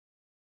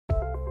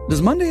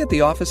Does Monday at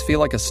the office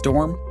feel like a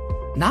storm?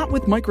 Not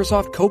with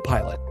Microsoft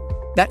Copilot.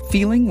 That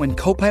feeling when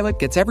Copilot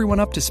gets everyone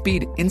up to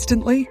speed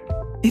instantly?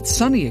 It's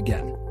sunny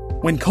again.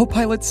 When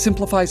Copilot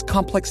simplifies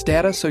complex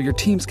data so your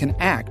teams can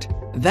act,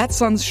 that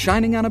sun's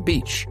shining on a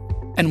beach.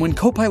 And when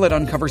Copilot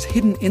uncovers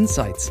hidden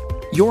insights,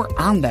 you're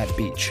on that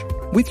beach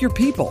with your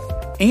people,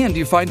 and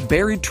you find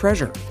buried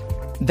treasure.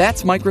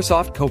 That's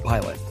Microsoft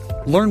Copilot.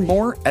 Learn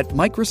more at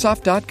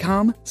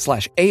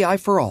Microsoft.com/AI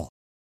for all.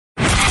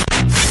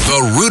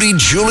 The Rudy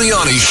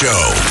Giuliani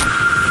Show.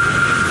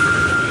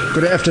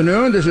 Good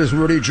afternoon. This is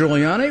Rudy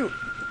Giuliani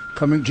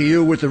coming to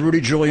you with the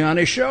Rudy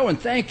Giuliani Show, and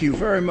thank you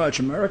very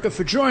much, America,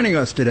 for joining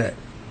us today.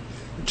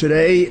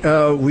 Today,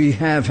 we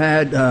have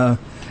had a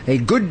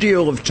good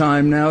deal of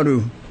time now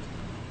to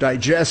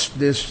digest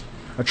this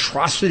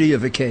atrocity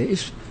of a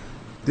case.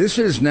 This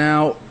is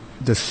now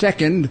the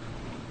second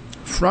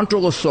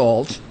frontal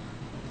assault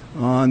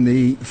on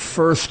the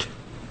First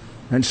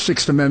and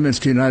Sixth Amendments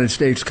to the United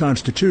States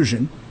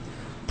Constitution.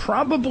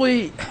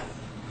 Probably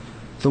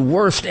the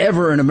worst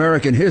ever in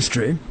American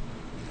history,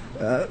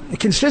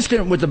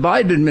 consistent with the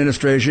Biden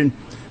administration,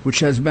 which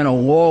has been a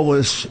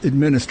lawless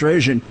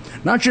administration,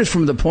 not just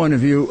from the point of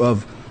view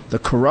of the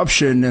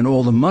corruption and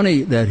all the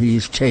money that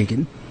he's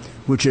taken,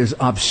 which is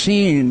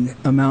obscene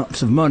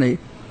amounts of money,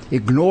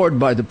 ignored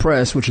by the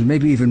press, which is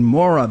maybe even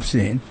more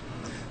obscene,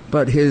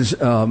 but his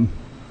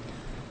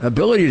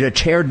ability to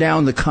tear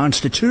down the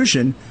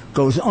Constitution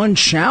goes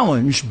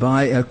unchallenged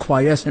by a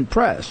quiescent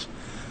press.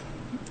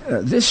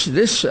 This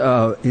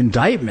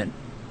indictment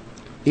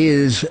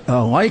is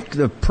like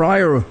the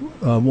prior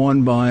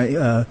one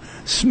by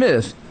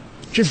Smith,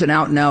 just an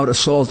out-and-out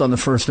assault on the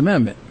First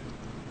Amendment.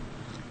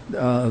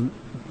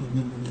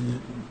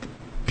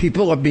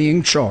 People are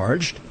being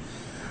charged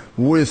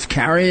with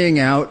carrying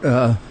out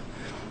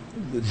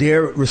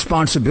their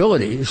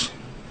responsibilities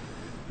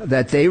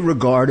that they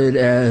regarded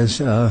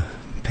as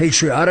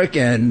patriotic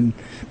and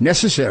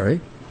necessary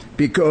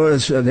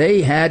because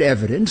they had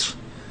evidence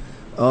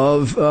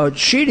of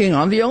cheating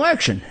on the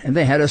election, and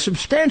they had a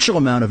substantial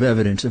amount of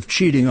evidence of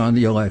cheating on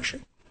the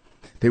election.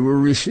 They were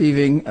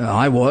receiving,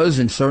 I was,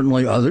 and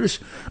certainly others,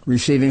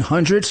 receiving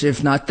hundreds,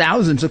 if not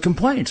thousands, of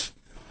complaints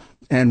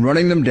and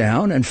running them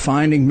down and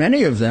finding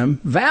many of them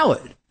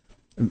valid,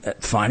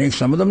 finding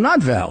some of them not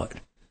valid.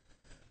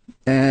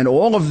 And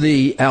all of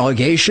the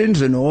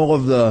allegations and all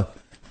of the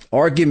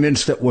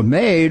arguments that were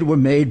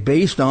made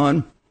based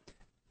on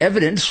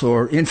evidence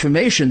or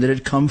information that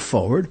had come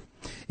forward.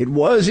 It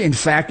was, in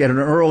fact, at an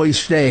early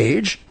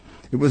stage.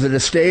 It was at a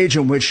stage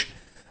in which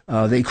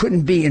they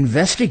couldn't be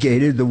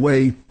investigated the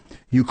way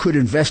you could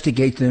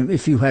investigate them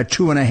if you had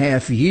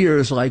 2.5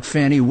 years like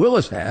Fannie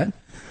Willis had.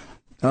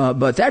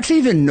 But that's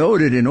even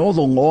noted in all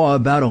the law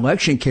about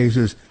election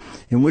cases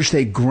in which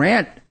they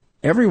grant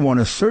everyone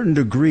a certain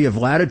degree of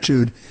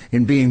latitude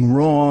in being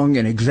wrong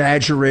and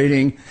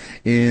exaggerating,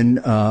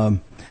 in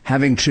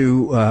having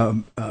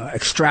to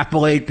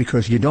extrapolate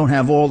because you don't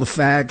have all the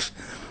facts.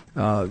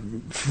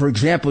 For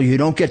example, you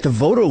don't get the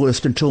voter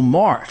list until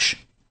March.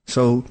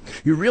 So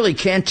you really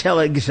can't tell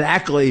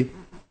exactly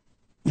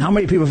how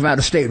many people from out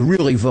of state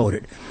really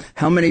voted,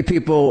 how many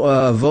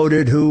people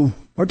voted who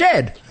are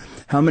dead,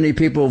 how many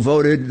people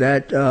voted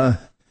that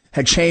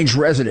had changed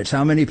residence,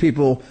 how many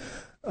people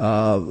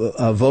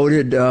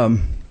voted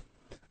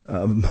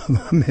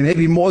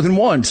maybe more than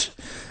once.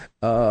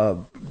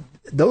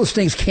 Those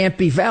things can't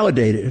be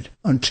validated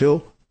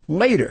until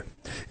later.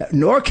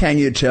 Nor can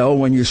you tell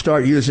when you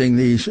start using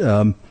these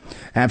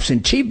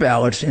absentee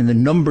ballots in the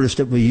numbers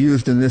that were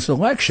used in this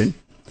election.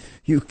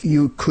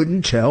 You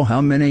couldn't tell how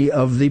many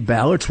of the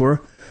ballots were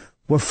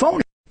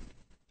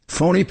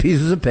phony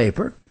pieces of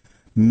paper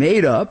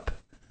made up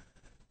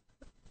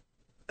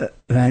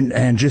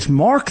and just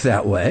marked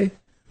that way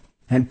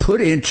and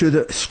put into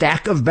the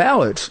stack of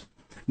ballots.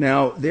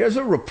 Now, there's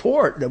a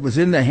report that was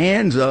in the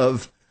hands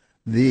of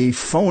the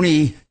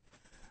phony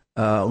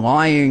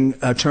lying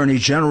Attorney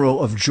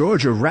General of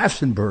Georgia,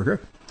 Raffensperger,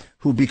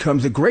 who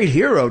becomes a great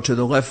hero to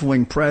the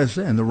left-wing press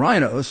and the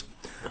rhinos,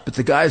 but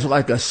the guy's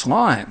like a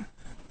slime.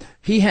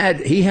 He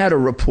had a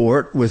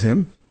report with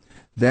him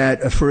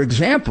that, for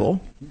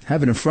example,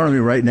 have it in front of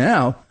me right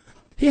now,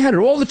 he had it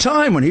all the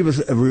time when he was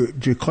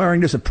declaring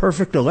this a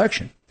perfect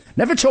election.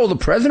 Never told the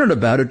president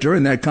about it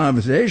during that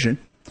conversation.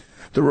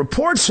 The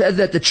report said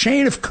that the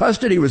chain of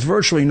custody was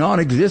virtually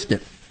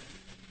non-existent.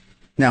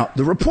 Now,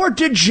 the report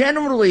did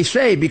generally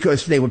say,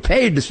 because they were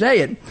paid to say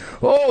it,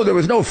 oh, there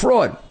was no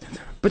fraud.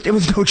 But there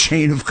was no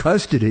chain of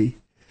custody.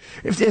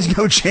 If there's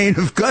no chain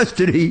of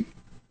custody,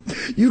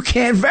 you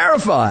can't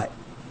verify.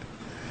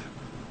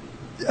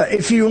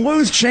 If you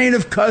lose chain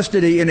of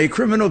custody in a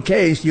criminal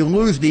case, you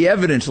lose the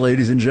evidence,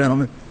 ladies and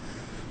gentlemen.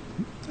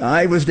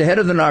 I was the head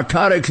of the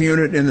narcotics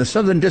unit in the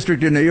Southern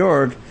District of New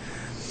York,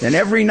 and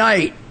every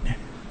night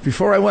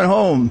before I went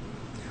home,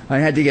 I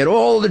had to get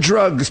all the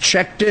drugs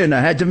checked in. I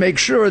had to make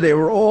sure they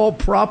were all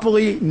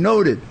properly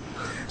noted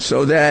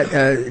so that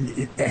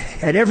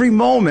at every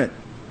moment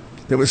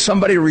there was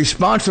somebody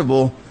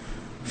responsible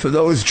for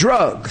those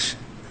drugs.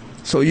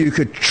 so you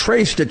could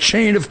trace the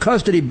chain of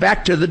custody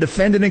back to the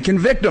defendant and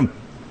convict him.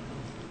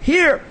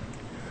 Here,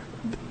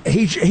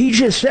 he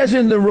just says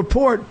in the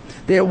report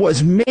there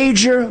was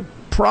major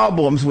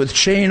problems with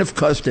chain of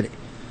custody.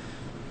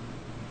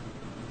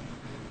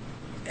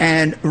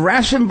 And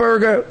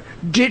Raffensperger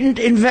didn't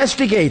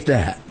investigate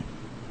that.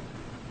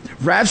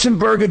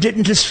 Raffensperger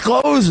didn't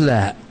disclose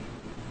that.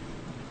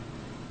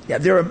 Yeah,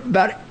 there are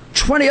about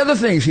 20 other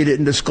things he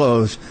didn't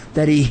disclose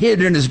that he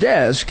hid in his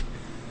desk,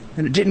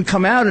 and it didn't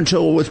come out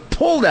until it was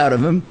pulled out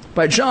of him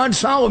by John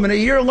Solomon a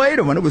year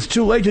later when it was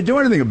too late to do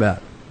anything about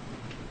it.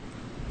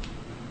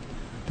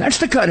 That's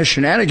the kind of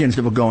shenanigans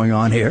that were going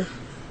on here.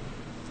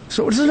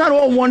 So this is not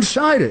all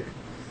one-sided.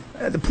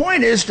 The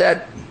point is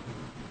that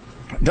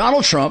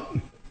Donald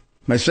Trump,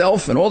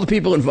 myself, and all the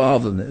people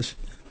involved in this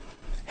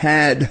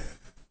had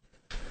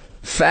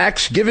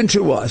facts given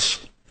to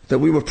us that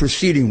we were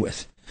proceeding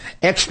with.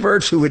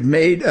 Experts who had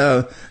made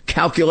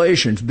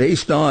calculations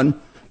based on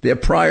their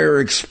prior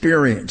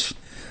experience.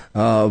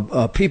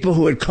 People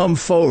who had come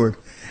forward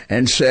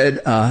and said,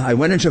 I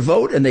went in to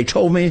vote and they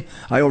told me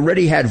I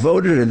already had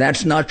voted, and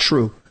that's not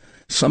true.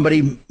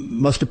 Somebody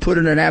must have put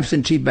in an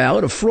absentee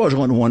ballot, a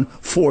fraudulent one,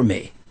 for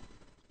me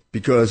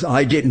because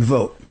I didn't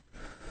vote.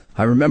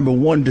 I remember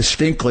one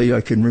distinctly.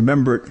 I can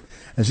remember it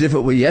as if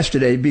it were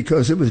yesterday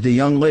because it was the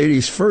young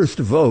lady's first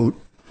vote,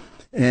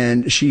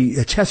 and she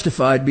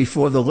testified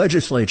before the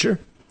legislature.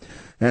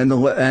 And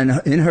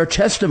in her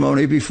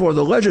testimony before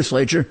the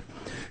legislature,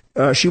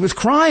 she was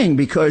crying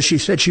because she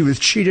said she was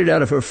cheated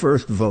out of her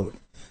first vote.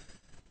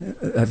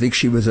 I think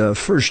she was a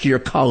first-year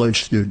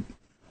college student,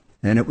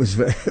 and it was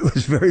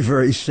very,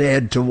 very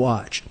sad to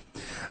watch.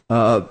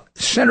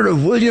 Senator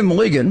William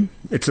Ligon,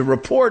 it's a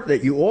report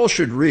that you all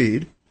should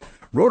read,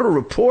 wrote a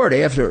report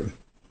after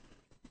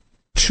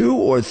 2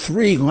 or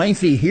 3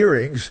 lengthy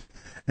hearings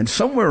and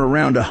somewhere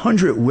around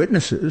 100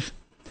 witnesses,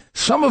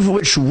 some of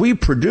which we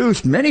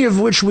produced, many of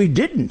which we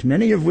didn't,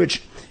 many of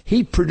which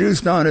he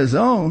produced on his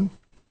own,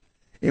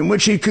 in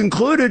which he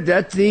concluded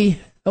that the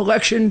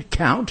election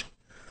count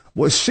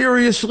was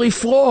seriously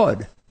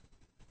flawed.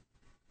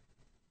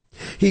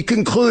 He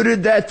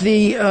concluded that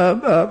the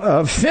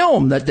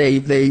film that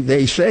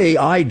they say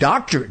I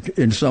doctored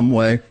in some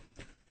way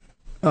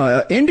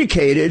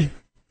indicated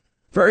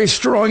very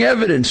strong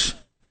evidence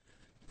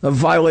of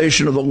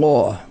violation of the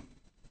law.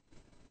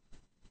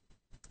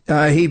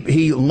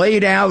 He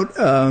laid out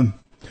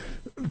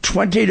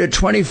 20 to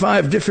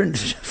 25 different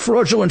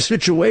fraudulent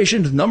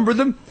situations, numbered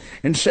them,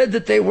 and said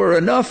that they were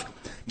enough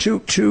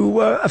to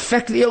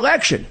affect the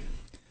election.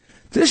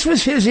 This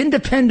was his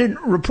independent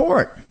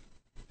report.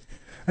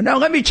 And now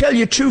let me tell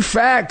you 2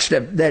 facts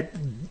that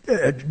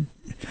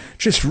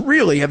just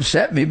really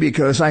upset me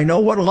because I know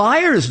what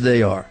liars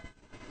they are.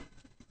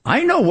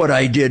 I know what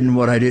I did and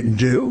what I didn't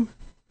do.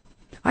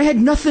 I had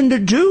nothing to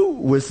do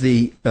with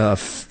the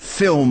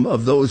film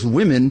of those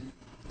women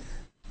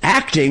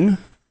acting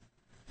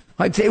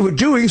like they were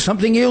doing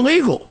something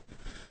illegal.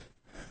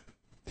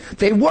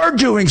 They were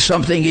doing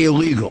something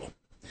illegal.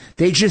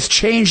 They just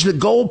changed the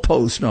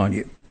goalpost on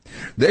you.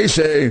 They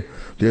say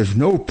there's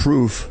no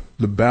proof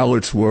the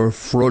ballots were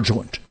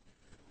fraudulent,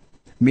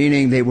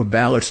 meaning they were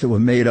ballots that were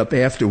made up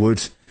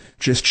afterwards,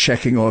 just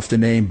checking off the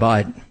name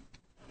Biden.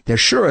 There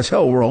sure as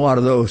hell were a lot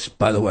of those,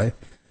 by the way,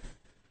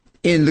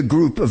 in the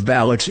group of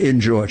ballots in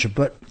Georgia.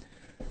 But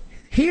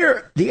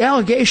here, the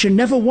allegation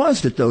never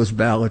was that those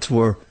ballots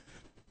were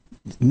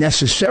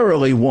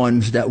necessarily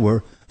ones that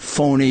were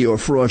phony or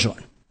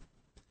fraudulent.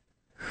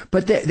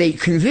 But they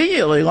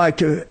conveniently like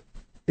to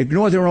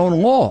ignore their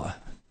own law.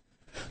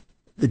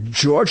 The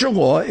Georgia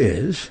law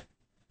is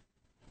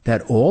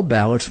that all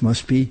ballots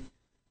must be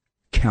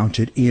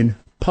counted in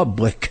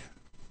public.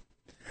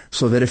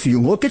 So that if you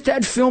look at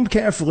that film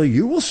carefully,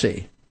 you will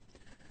see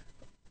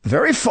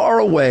very far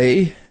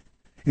away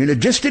in a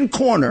distant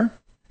corner,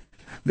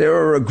 there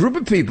are a group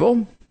of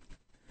people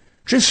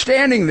just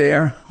standing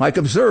there like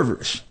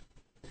observers.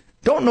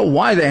 Don't know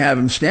why they have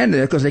them standing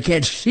there because they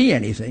can't see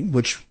anything,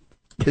 which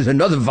is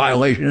another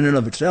violation in and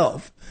of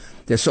itself.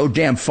 They're so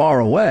damn far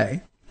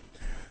away.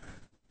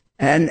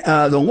 And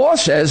the law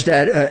says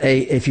that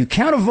if you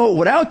count a vote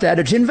without that,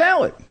 it's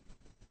invalid.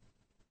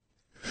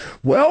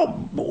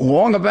 Well,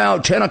 along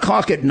about 10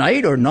 o'clock at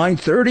night or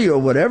 9:30 or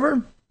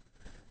whatever,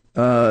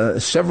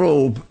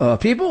 several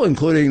people,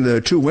 including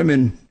the 2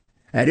 women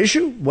at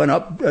issue, went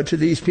up to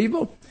these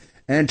people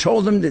and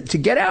told them to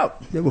get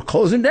out. They were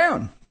closing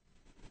down.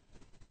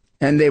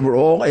 And they were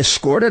all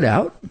escorted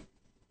out.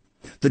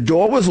 The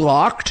door was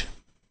locked.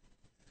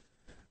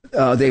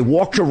 They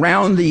walked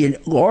around the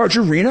large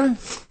arena,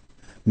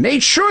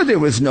 made sure there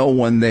was no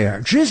one there,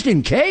 just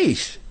in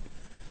case.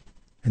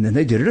 And then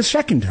they did it a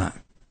second time.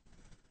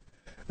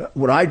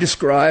 What I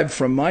describe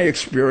from my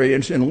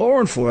experience in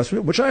law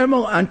enforcement, which I am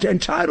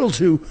entitled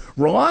to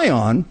rely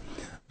on,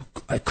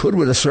 I could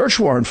with a search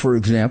warrant, for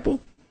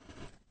example,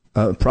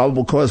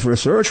 probable cause for a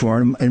search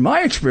warrant. In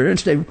my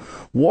experience, they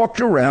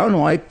walked around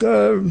like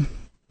the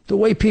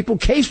way people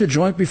case a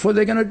joint before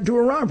they're going to do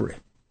a robbery.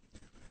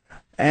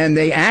 And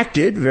they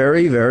acted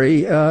very,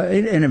 very,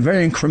 in a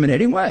very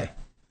incriminating way.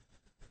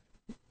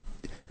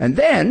 And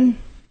then,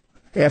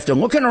 after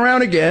looking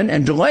around again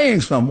and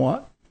delaying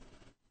somewhat,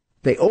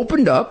 they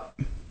opened up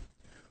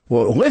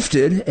or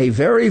lifted a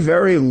very,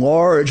 very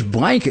large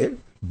blanket,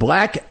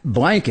 black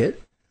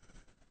blanket,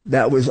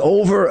 that was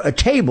over a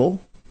table.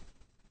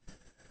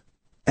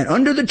 And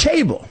under the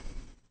table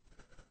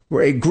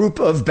were a group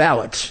of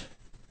ballots,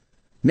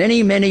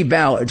 many, many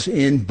ballots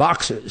in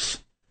boxes.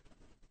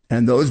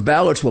 And those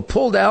ballots were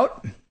pulled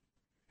out,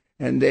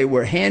 and they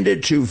were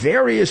handed to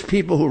various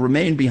people who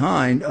remained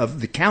behind of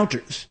the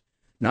counters,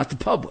 not the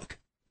public.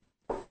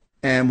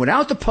 And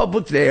without the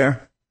public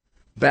there,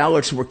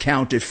 ballots were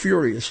counted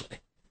furiously.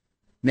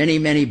 Many,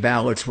 many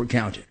ballots were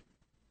counted.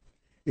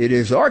 It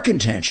is our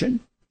contention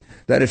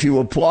that if you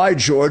apply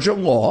Georgia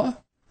law,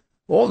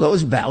 all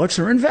those ballots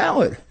are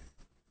invalid.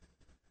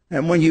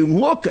 And when you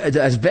look at,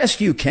 as best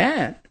you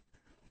can,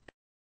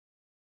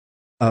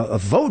 a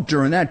vote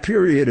during that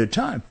period of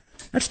time,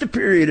 that's the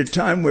period of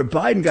time where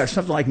Biden got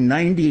something like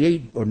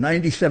 98 or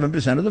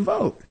 97% of the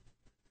vote.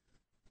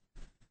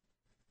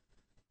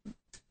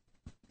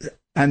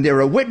 And there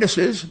are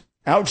witnesses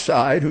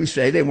outside who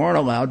say they weren't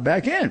allowed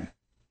back in.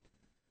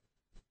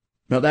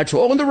 Now, that's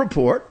all in the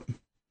report.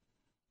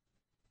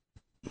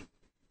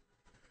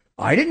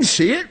 I didn't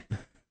see it.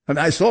 I mean,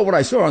 I saw what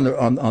I saw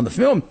on the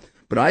film,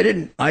 but I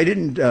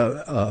didn't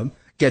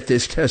get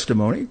this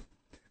testimony.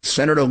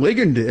 Senator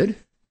Ligon did.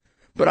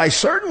 But I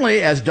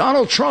certainly, as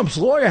Donald Trump's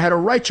lawyer, had a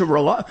right to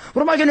rely.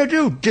 What am I going to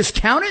do?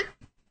 Discount it?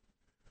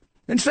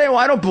 And say, well,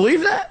 I don't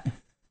believe that?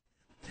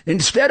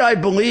 Instead, I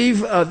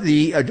believe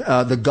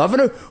the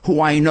governor, who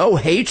I know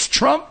hates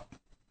Trump,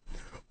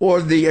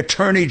 or the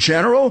attorney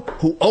general,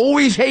 who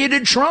always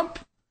hated Trump,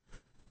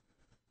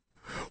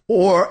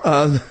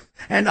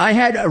 and I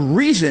had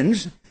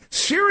reasons,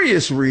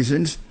 serious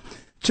reasons,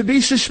 to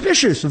be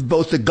suspicious of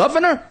both the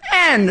governor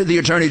and the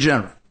attorney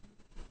general.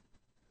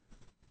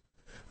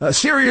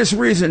 Serious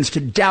reasons to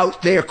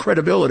doubt their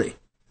credibility.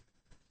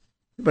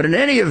 But in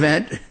any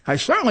event, I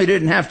certainly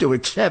didn't have to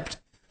accept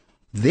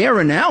their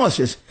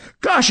analysis.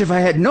 Gosh, if I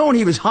had known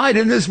he was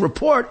hiding this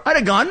report, I'd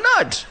have gone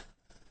nuts.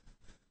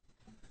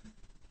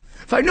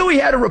 If I knew he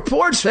had a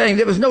report saying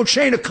there was no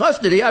chain of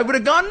custody, I would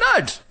have gone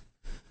nuts.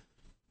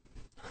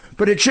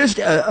 But it just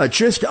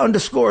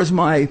underscores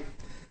my,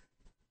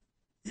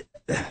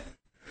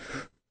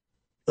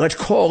 let's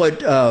call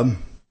it,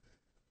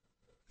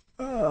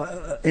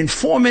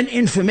 informant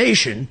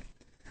information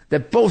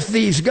that both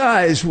these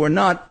guys were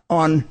not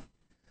on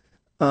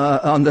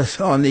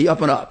the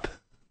up and up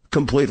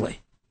completely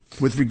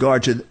with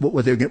regard to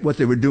what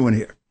they were doing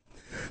here.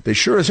 They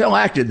sure as hell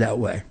acted that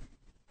way.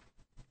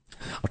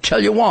 I'll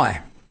tell you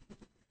why.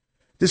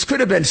 This could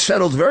have been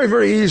settled very,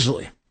 very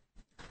easily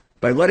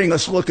by letting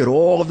us look at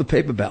all of the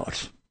paper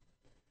ballots.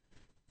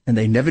 And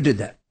they never did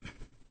that.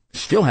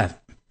 Still haven't.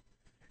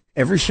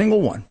 Every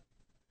single one.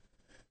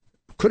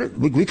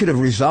 We could have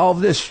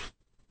resolved this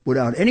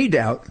without any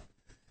doubt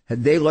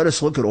had they let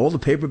us look at all the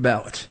paper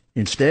ballots.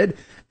 Instead,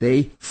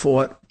 they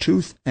fought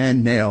tooth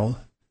and nail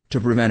to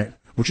prevent it,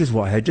 which is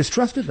why I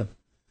distrusted them.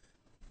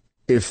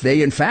 If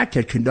they, in fact,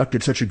 had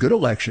conducted such a good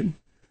election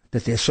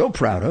that they're so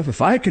proud of,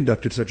 if I had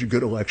conducted such a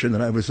good election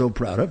that I was so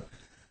proud of,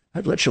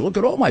 I'd let you look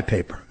at all my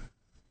paper.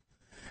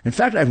 In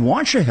fact, I'd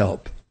want your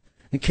help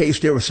in case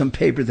there was some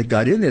paper that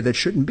got in there that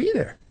shouldn't be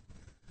there.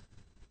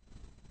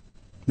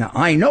 Now,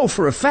 I know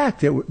for a fact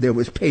there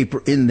was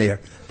paper in there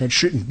that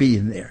shouldn't be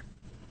in there.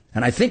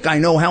 And I think I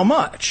know how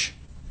much.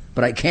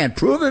 But I can't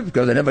prove it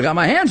because I never got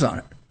my hands on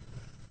it.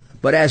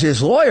 But as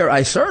his lawyer,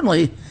 I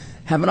certainly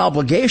have an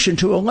obligation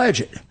to allege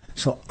it.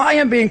 So I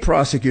am being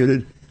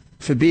prosecuted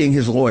for being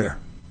his lawyer.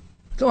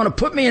 They want to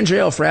put me in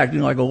jail for acting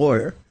like a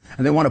lawyer,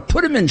 and they want to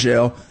put him in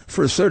jail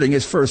for asserting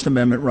his First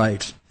Amendment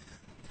rights.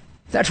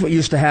 That's what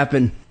used to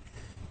happen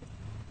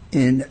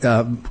in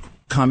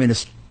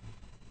communist.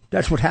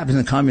 That's what happens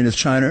in communist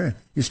China. It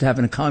used to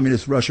happen in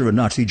communist Russia or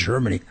Nazi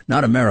Germany,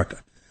 not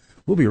America.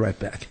 We'll be right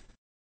back.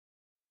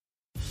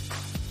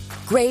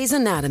 Grey's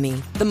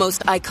Anatomy, the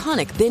most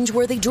iconic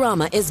binge-worthy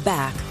drama, is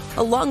back,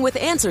 along with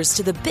answers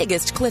to the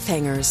biggest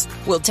cliffhangers.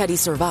 Will Teddy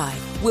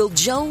survive? Will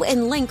Joe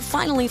and Link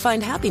finally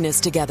find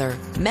happiness together?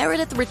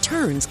 Meredith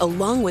returns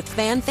along with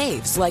fan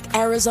faves like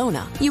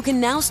Arizona. You can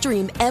now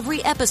stream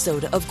every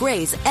episode of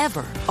Grey's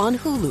ever on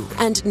Hulu,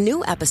 and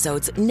new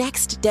episodes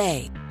next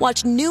day.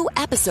 Watch new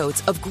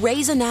episodes of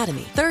Grey's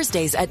Anatomy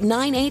Thursdays at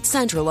 9/8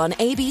 Central on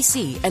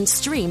ABC and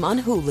stream on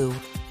Hulu.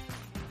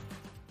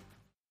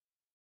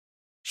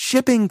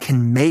 Shipping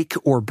can make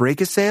or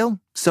break a sale,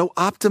 so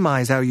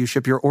optimize how you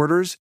ship your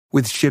orders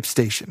with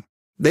ShipStation.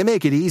 They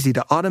make it easy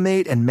to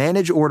automate and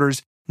manage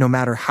orders no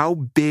matter how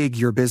big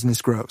your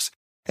business grows.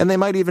 And they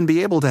might even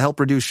be able to help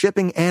reduce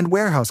shipping and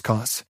warehouse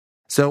costs.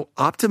 So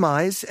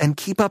optimize and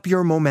keep up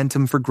your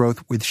momentum for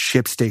growth with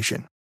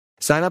ShipStation.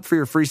 Sign up for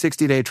your free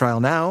 60-day trial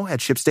now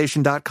at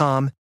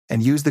ShipStation.com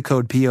and use the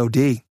code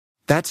POD.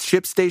 That's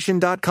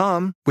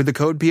ShipStation.com with the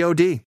code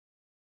POD.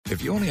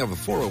 If you only have a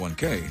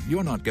 401k,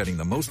 you're not getting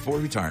the most for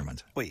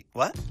retirement. Wait,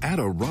 what? Add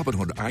a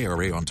Robinhood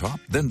IRA on top,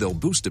 then they'll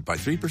boost it by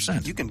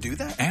 3%. You can do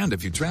that? And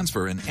if you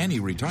transfer in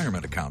any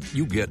retirement account,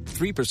 you get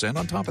 3%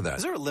 on top of that.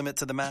 Is there a limit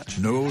to the match?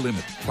 No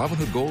limit.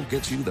 Robinhood Gold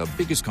gets you the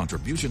biggest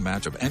contribution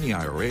match of any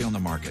IRA on the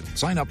market.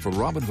 Sign up for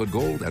Robinhood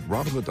Gold at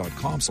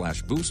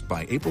Robinhood.com/boost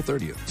by April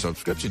 30th.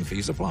 Subscription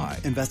fees apply.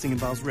 Investing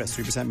involves risk.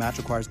 3% match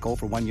requires gold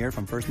for 1 year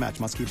from first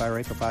match. Must keep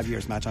IRA for 5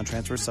 years. Match on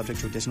transfers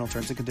subject to additional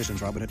terms and conditions.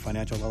 Robinhood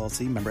Financial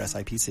LLC, member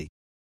SIPC.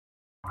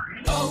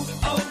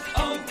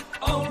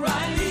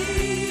 O'Reilly.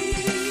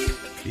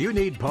 You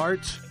need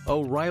parts?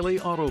 O'Reilly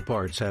Auto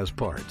Parts has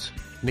parts.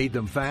 Need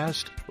them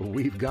fast?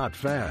 We've got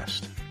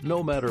fast.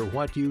 No matter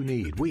what you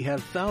need, we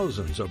have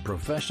thousands of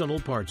professional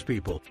parts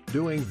people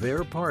doing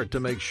their part to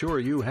make sure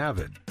you have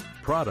it.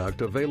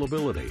 Product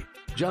availability.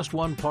 Just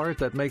one part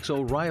that makes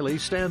O'Reilly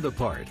stand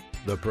apart.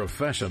 The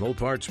professional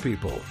parts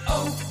people.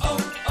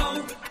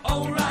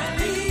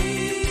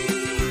 O'Reilly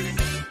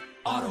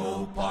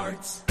Auto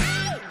Parts.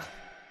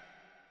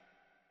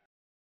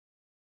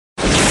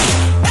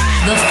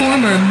 The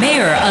former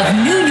mayor of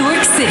New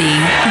York City,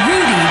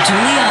 Rudy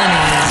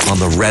Giuliani. On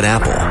the Red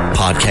Apple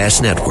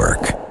Podcast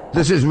Network.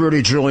 This is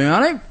Rudy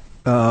Giuliani.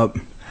 I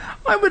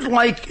would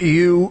like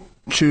you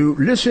to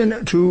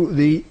listen to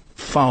the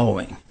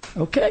following,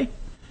 okay?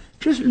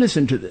 Just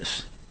listen to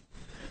this.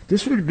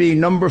 This would be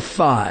number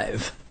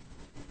 5,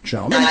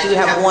 gentlemen. I do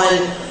have one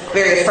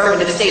very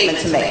affirmative statement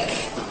to make.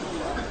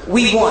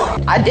 We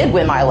won. I did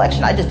win my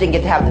election. I just didn't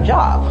get to have the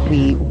job.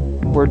 We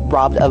were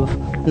robbed of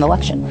an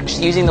election.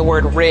 Using the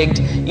word rigged,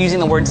 using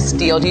the word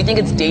steal, do you think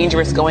it's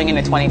dangerous going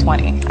into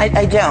 2020?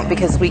 I don't,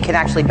 because we can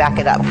actually back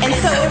it up. And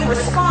so in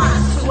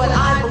response to what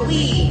I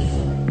believe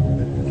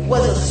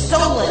was a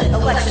stolen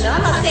election, and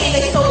I'm not saying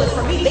they stole it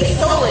from me, they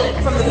stole it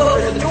from the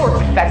voters of Georgia.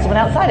 In fact, someone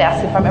outside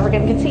asked if I'm ever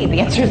going to concede. The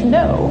answer is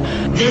no.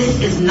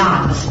 This is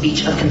not a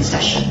speech of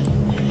concession,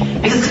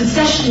 because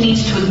concession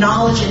needs to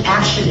acknowledge an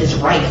action is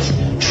right,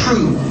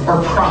 true,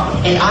 or proper.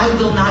 And I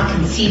will not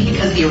concede,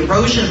 because the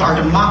erosion of our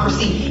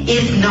democracy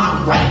is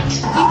not right.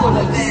 People are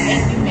like,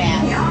 thank you,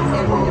 man.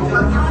 They're going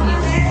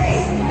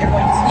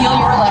to steal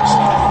your election.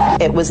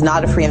 It was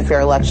not a free and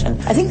fair election.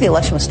 I think the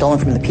election was stolen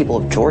from the people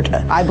of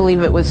Georgia. I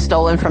believe it was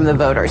stolen from the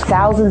voters.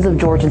 Thousands of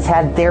Georgians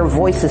had their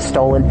voices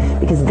stolen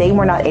because they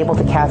were not able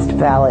to cast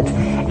ballots,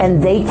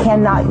 and they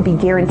cannot be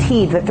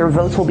guaranteed that their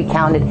votes will be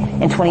counted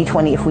in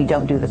 2020 if we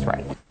don't do this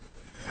right.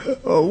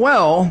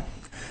 Well,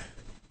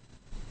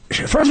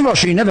 first of all,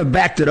 she never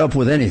backed it up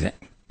with anything.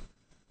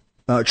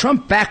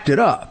 Trump backed it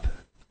up.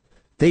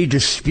 They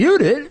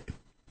dispute it.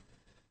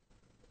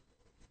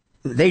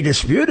 But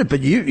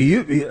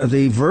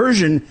the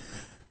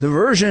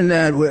version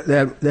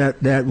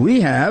that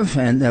we have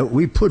and that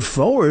we put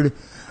forward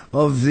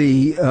of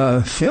the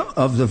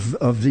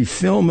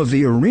film of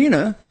the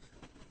arena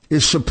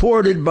is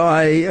supported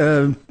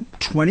by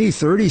 20,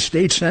 30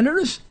 state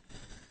senators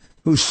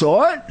who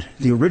saw it.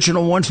 The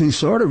original ones who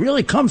saw it. It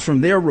really comes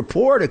from their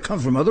report. It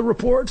comes from other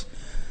reports.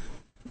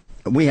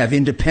 We have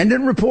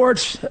independent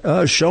reports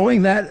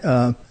showing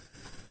that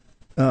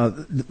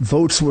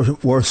votes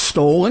were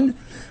stolen.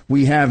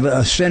 We have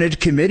a Senate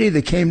committee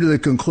that came to the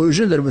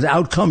conclusion that it was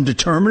outcome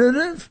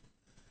determinative.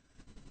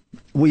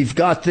 We've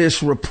got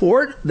this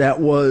report that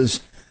was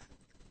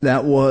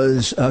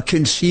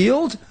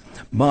concealed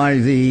by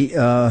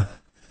the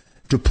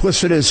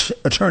duplicitous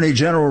Attorney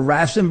General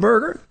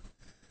Ratzenberger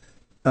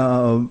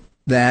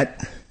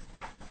that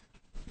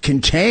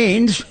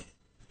contains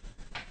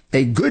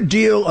a good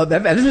deal of,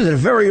 and this was at a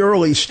very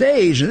early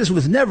stage, and this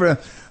was never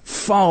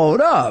followed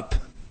up.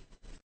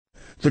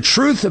 The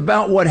truth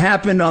about what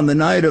happened on the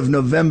night of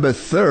November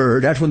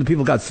 3rd, that's when the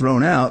people got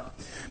thrown out,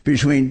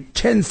 between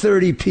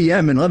 10:30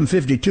 p.m. and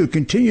 11:52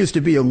 continues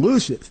to be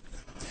elusive.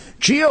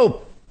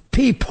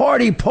 GOP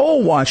party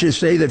poll watchers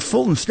say that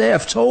Fulton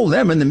staff told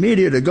them and the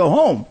media to go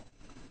home,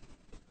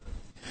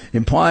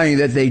 implying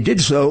that they did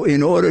so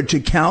in order to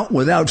count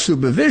without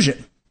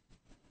supervision.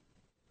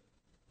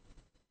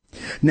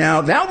 Now,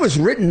 that was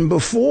written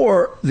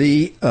before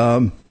the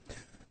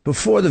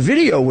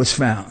video was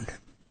found.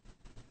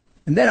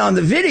 And then on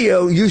the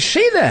video, you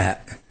see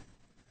that.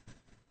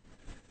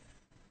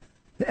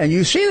 And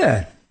you see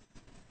that.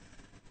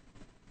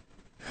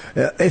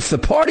 If the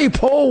party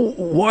poll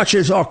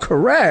watchers are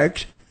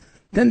correct,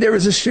 then there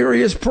is a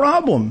serious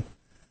problem,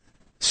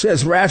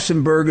 says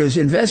Ratzenberger's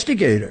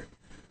investigator.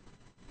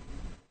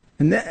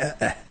 And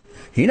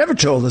he never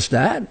told us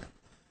that.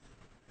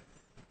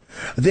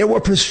 There were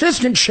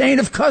persistent chain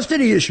of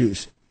custody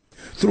issues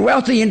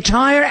throughout the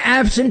entire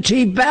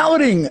absentee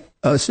balloting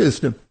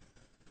system.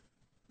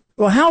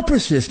 Well, how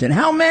persistent?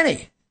 How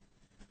many?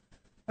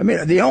 I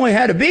mean, they only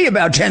had to be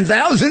about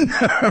 10,000,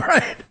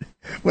 right?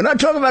 We're not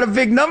talking about a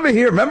big number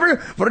here. Remember,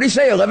 what did he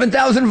say,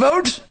 11,000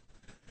 votes?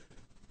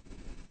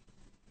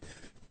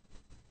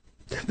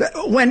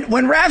 When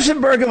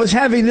Ratzenberger was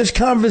having this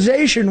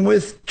conversation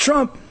with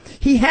Trump,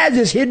 he had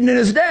this hidden in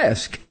his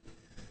desk.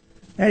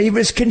 And he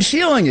was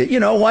concealing it,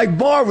 like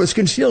Barr was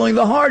concealing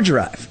the hard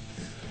drive.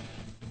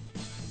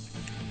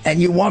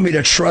 And you want me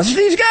to trust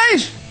these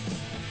guys?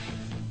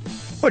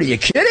 What, are you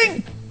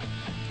kidding?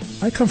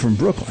 I come from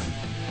Brooklyn,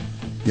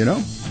 you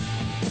know?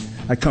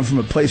 I come from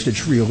a place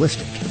that's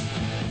realistic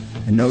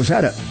and knows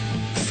how to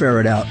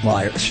ferret out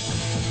liars.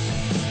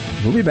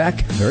 We'll be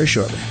back very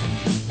shortly.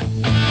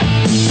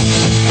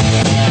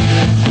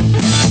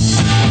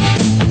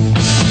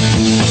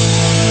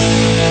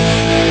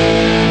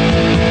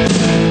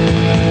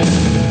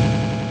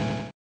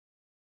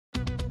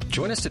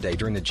 Join us today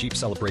during the Jeep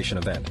Celebration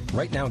event.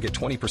 Right now, get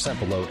 20%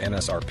 below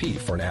MSRP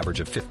for an average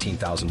of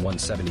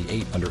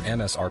 $15,178 under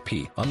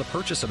MSRP on the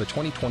purchase of a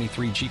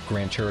 2023 Jeep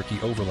Grand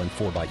Cherokee Overland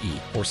 4xE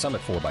or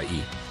Summit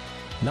 4xE.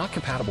 Not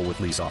compatible with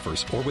lease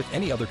offers or with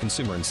any other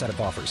consumer incentive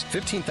offers.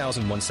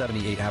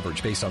 $15,178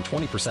 average based on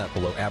 20%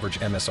 below average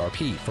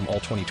MSRP from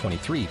all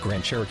 2023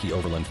 Grand Cherokee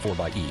Overland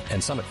 4xE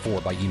and Summit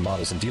 4xE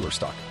models in dealer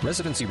stock.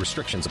 Residency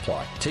restrictions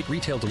apply. Take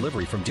retail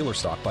delivery from dealer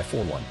stock by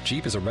 4/1.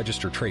 Jeep is a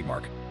registered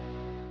trademark.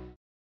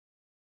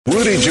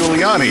 Rudy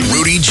Giuliani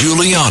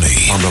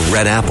on the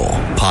Red Apple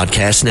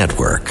Podcast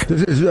Network.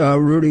 This is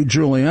Rudy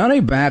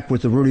Giuliani back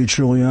with the Rudy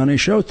Giuliani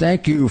Show.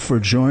 Thank you for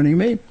joining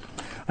me.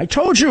 I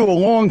told you a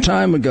long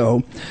time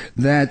ago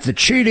that the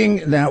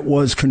cheating that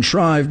was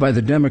contrived by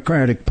the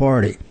Democratic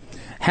Party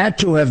had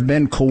to have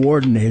been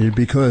coordinated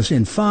because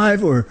in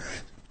 5 or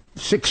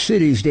 6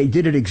 cities they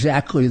did it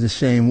exactly the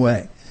same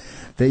way.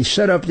 They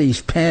set up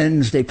these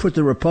pens. They put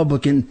the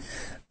Republican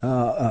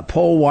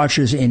poll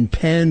watchers in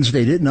pens.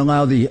 They didn't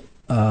allow the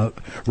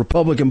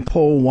Republican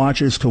poll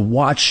watchers to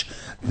watch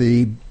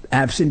the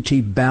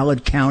absentee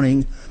ballot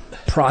counting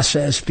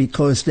process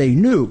because they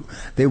knew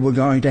they were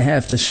going to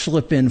have to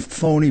slip in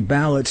phony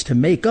ballots to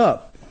make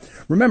up.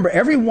 Remember,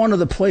 every one of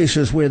the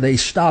places where they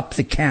stopped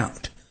the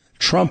count,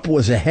 Trump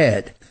was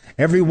ahead.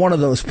 Every one of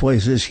those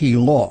places he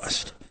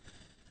lost.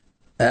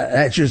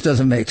 That just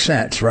doesn't make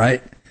sense,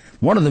 right?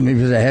 One of them he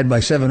was ahead by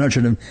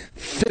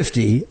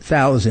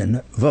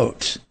 750,000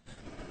 votes.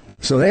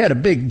 So they had a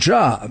big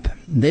job.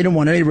 They didn't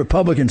want any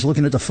Republicans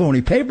looking at the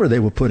phony paper they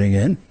were putting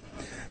in.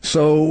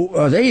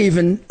 So they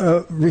even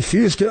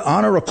refused to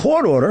honor a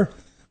court order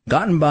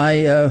gotten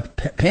by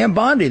Pam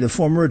Bondi, the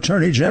former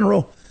Attorney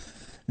General.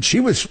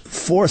 She was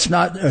forced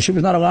she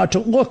was not allowed to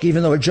look,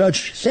 even though a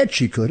judge said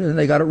she could, and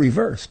they got it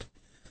reversed.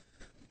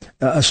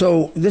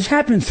 So this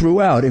happened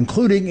throughout,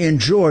 including in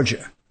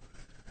Georgia.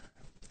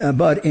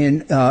 But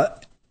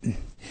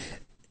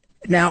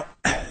now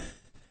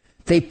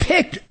they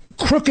picked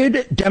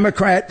crooked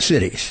Democrat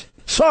cities.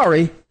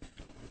 Sorry,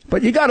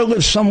 but you got to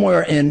live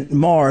somewhere in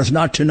Mars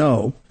not to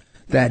know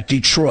that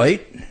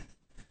Detroit,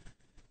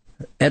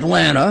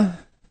 Atlanta,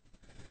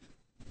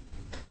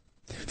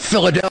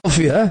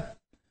 Philadelphia,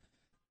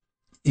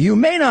 you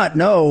may not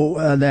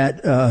know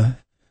that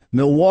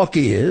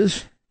Milwaukee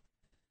is.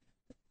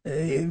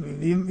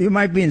 You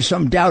might be in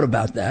some doubt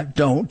about that.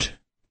 Don't.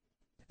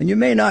 And you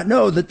may not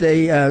know that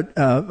they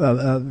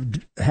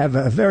have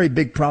a very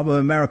big problem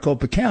in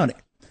Maricopa County.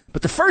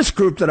 But the first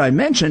group that I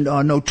mentioned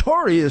are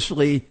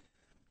notoriously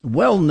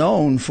well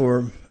known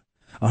for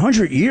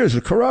 100 years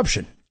of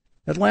corruption.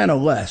 Atlanta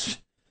less,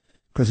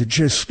 because it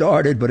just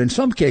started. But in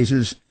some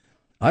cases,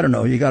 I don't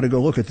know, you got to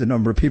go look at the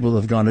number of people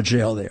that have gone to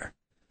jail there.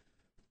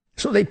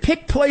 So they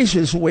pick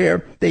places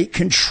where they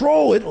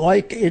control it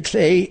like it's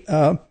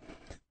a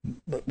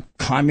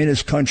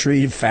communist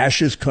country,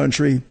 fascist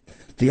country.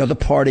 The other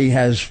party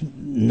has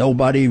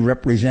nobody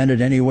represented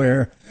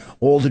anywhere.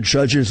 All the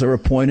judges are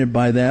appointed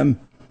by them.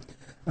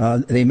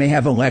 They may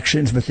have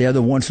elections, but they're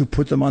the ones who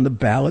put them on the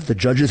ballot. The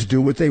judges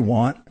do what they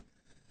want.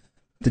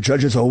 The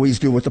judges always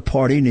do what the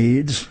party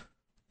needs.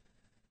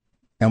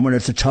 And when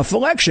it's a tough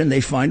election,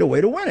 they find a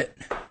way to win it.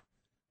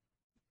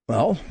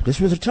 Well, this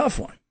was a tough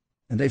one,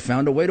 and they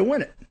found a way to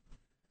win it.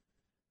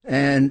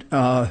 And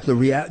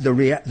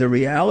the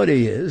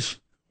reality is,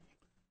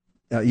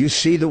 you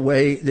see the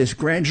way this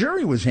grand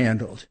jury was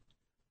handled.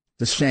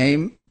 The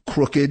same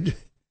crooked,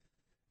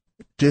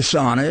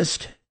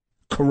 dishonest,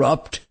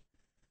 corrupt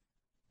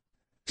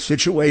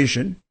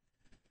situation.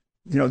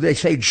 You know, they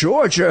say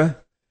Georgia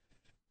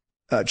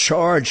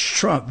charged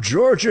Trump.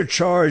 Georgia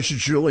charged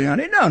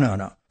Giuliani.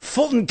 No.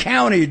 Fulton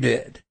County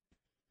did.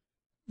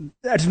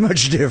 That's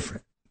much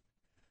different.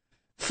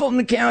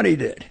 Fulton County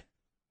did.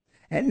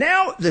 And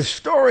now the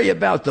story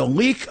about the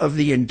leak of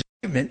the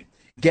indictment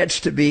gets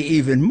to be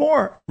even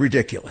more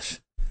ridiculous,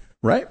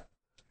 right?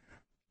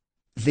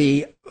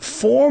 The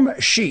form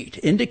sheet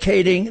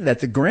indicating that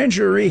the grand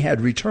jury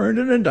had returned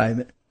an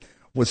indictment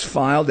was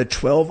filed at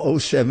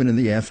 12:07 in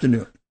the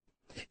afternoon.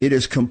 It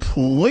is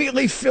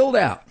completely filled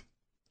out.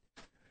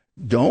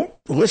 Don't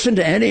listen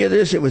to any of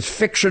this. It was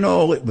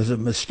fictional. It was a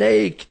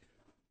mistake.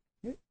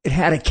 It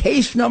had a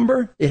case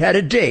number. It had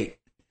a date.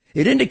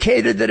 It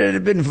indicated that it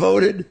had been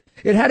voted.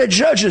 It had a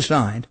judge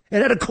assigned.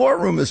 It had a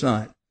courtroom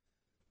assigned.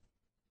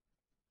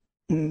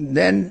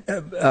 Then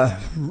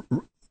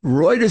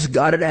Reuters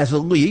got it as a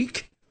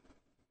leak.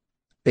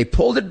 They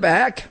pulled it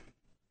back.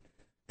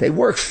 They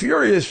worked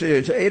furiously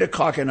at 8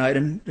 o'clock at night,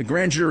 and the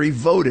grand jury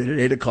voted at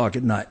 8 o'clock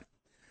at night.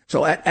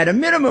 So at a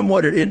minimum,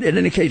 what it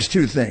indicates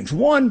two things.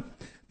 One,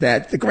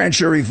 that the grand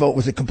jury vote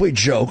was a complete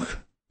joke.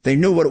 They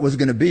knew what it was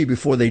going to be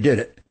before they did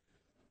it.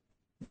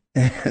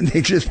 And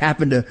they just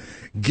happened to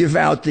give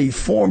out the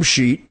form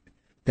sheet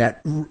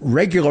that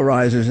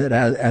regularizes it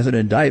as an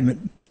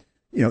indictment,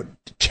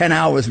 10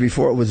 hours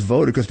before it was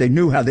voted, because they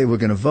knew how they were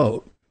going to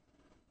vote.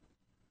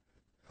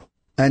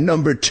 And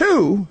number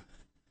two,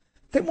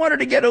 they wanted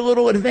to get a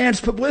little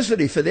advanced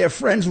publicity for their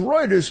friends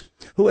Reuters,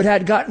 who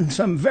had gotten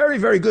some very,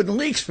 very good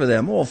leaks for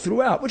them all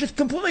throughout, which is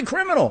completely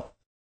criminal.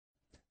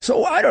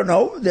 So I don't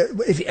know.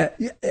 If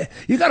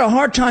you got a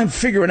hard time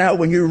figuring out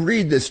when you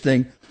read this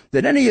thing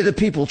that any of the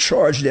people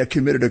charged there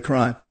committed a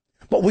crime.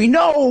 But we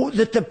know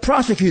that the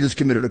prosecutors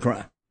committed a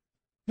crime.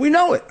 We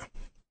know it.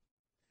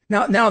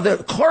 Now the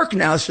clerk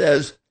now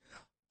says,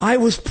 I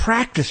was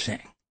practicing.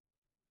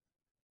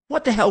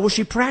 What the hell was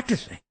she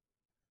practicing?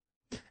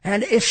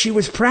 And if she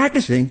was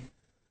practicing,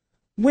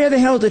 where the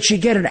hell did she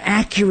get an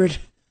accurate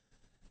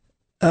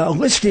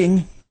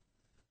listing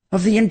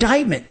of the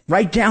indictment,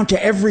 right down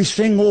to every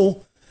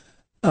single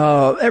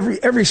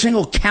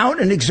count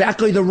in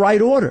exactly the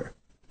right order?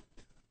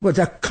 Would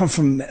that come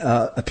from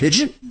a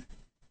pigeon?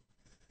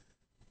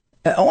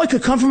 It only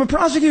could come from a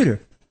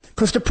prosecutor,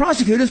 because the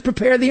prosecutors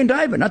prepare the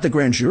indictment, not the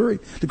grand jury.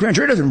 The grand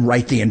jury doesn't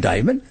write the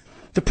indictment.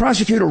 The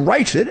prosecutor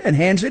writes it and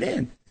hands it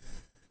in.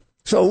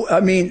 So, I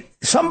mean,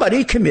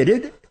 somebody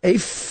committed a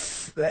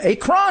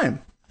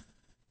crime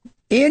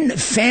in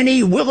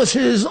Fannie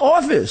Willis's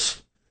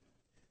office.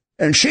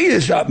 And she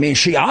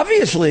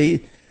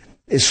obviously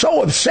is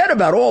so upset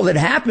about all that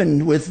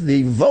happened with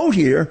the vote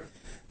here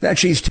that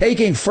she's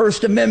taking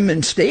First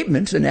Amendment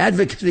statements and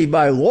advocacy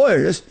by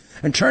lawyers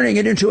and turning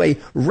it into a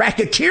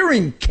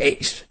racketeering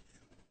case.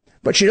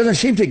 But she doesn't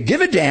seem to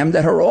give a damn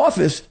that her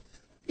office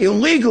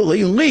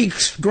illegally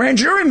leaks grand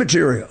jury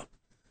material.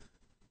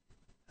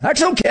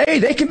 That's okay.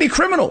 They can be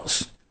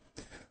criminals.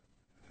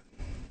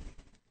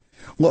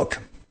 Look,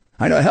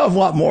 I know a hell of a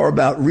lot more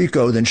about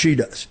RICO than she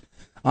does.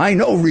 I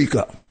know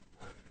RICO.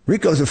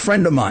 RICO's a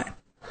friend of mine.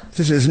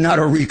 This is not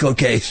a RICO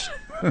case.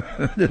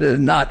 This is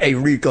not a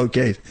RICO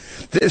case.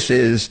 This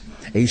is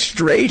a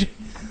straight,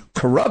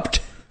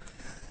 corrupt,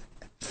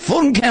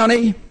 Fulton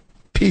County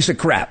piece of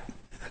crap.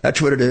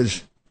 That's what it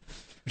is.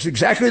 It's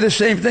exactly the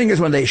same thing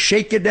as when they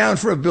shake you down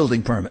for a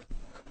building permit.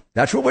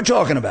 That's what we're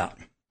talking about.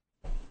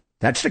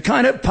 That's the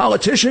kind of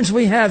politicians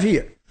we have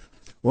here.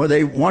 Or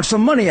they want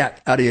some money out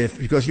of you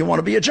because you want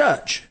to be a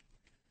judge.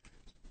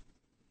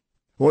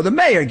 Or the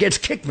mayor gets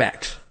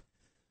kickbacks.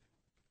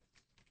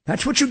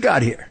 That's what you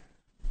got here.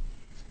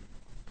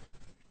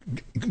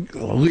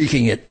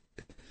 Leaking it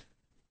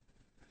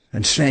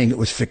and saying it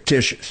was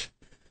fictitious.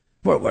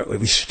 What, were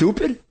we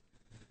stupid?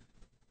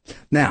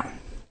 Now,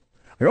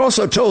 I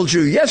also told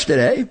you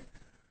yesterday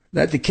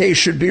that the case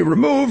should be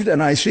removed,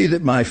 and I see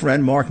that my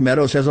friend Mark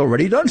Meadows has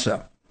already done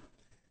so.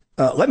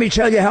 Let me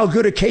tell you how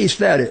good a case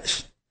that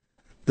is.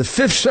 The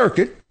Fifth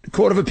Circuit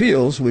Court of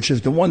Appeals, which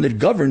is the one that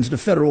governs the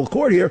federal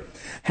court here,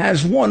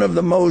 has one of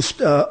the most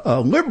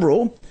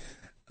liberal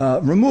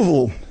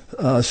removal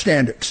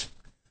standards,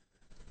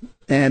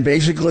 and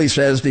basically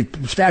says the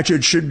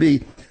statute should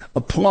be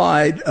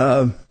applied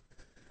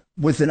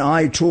with an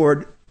eye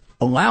toward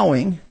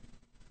allowing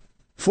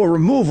for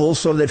removal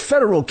so that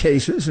federal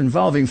cases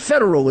involving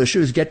federal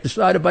issues get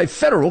decided by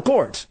federal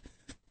courts.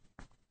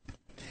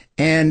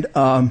 And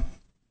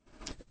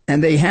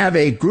they have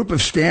a group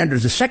of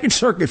standards. The Second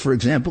Circuit, for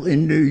example,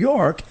 in New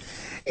York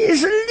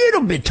is a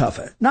little bit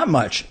tougher, not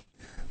much.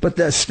 But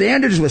the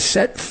standards were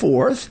set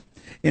forth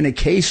in a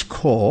case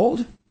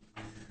called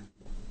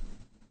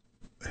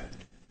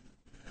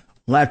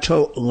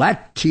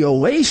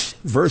Latioles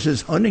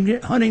versus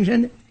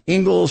Huntington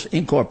Ingalls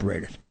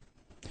Incorporated.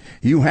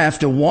 You have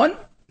to, one,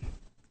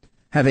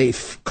 have a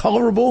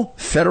colorable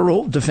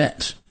federal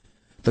defense.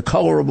 The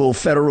colorable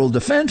federal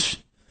defense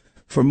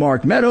for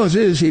Mark Meadows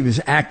is he was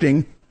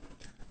acting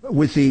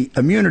with the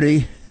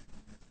immunity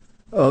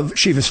of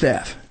Chief of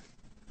Staff.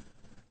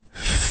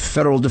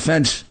 Federal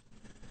defense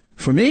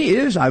for me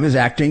is I was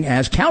acting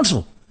as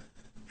counsel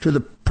to the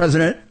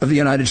President of the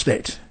United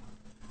States.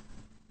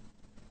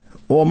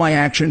 All my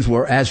actions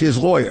were as his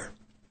lawyer.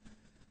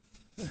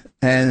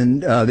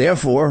 And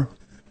therefore,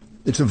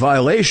 it's a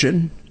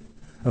violation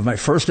of my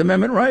First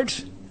Amendment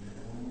rights,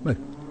 my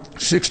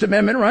Sixth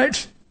Amendment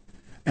rights,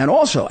 and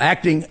also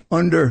acting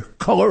under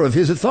color of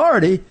his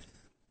authority,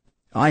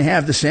 I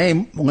have the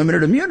same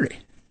limited immunity,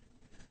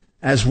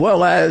 as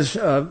well as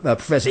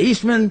Professor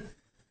Eastman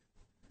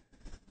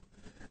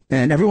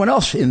and everyone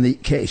else in the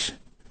case.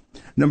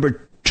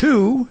 Number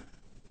two,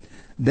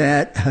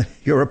 that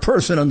you're a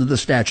person under the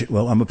statute.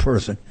 Well, I'm a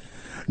person.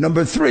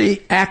 Number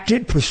three,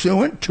 acted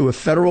pursuant to a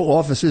federal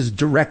officer's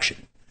direction.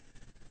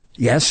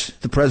 Yes,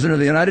 the President of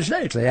the United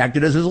States. I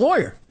acted as his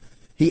lawyer.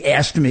 He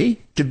asked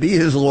me to be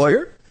his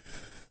lawyer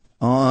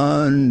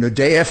on the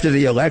day after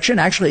the election.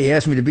 Actually, he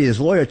asked me to be his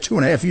lawyer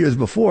 2.5 years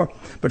before,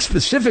 but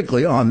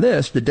specifically on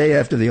this, the day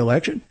after the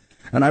election.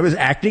 And I was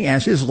acting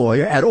as his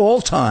lawyer at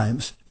all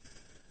times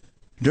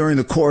during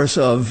the course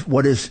of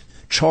what is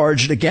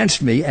charged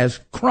against me as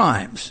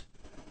crimes,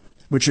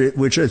 which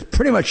is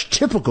pretty much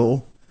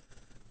typical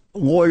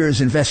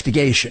lawyer's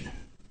investigation.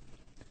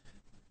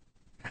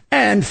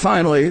 And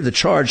finally, the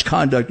charged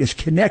conduct is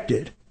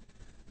connected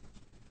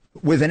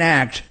with an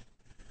act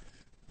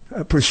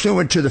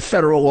pursuant to the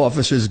federal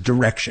officer's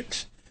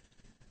directions.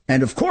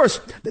 And of course,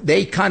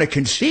 they kind of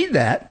concede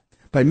that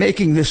by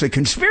making this a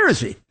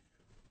conspiracy.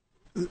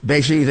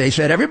 Basically, they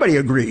said everybody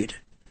agreed,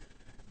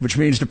 which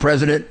means the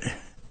president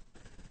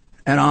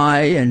and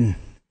I and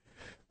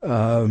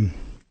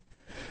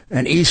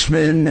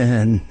Eastman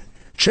and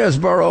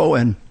Chesborough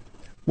and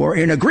were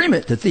in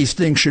agreement that these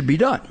things should be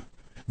done.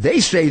 They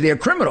say they're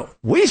criminal.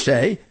 We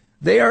say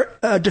they are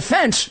a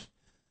defense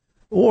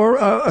or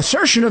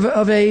assertion of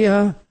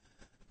an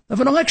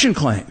election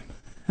claim.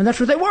 And that's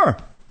what they were.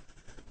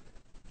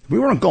 We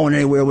weren't going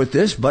anywhere with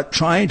this, but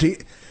trying to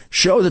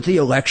show that the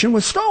election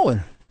was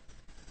stolen,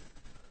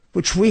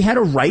 which we had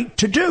a right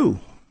to do.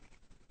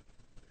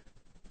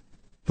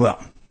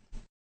 Well,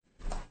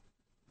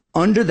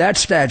 under that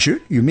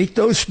statute, you meet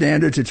those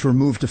standards, it's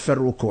removed to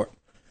federal court.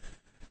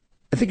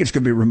 I think it's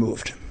going to be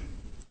removed,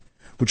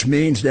 which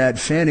means that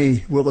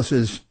Fannie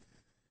Willis's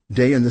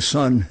day in the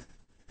sun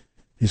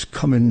is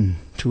coming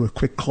to a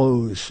quick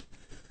close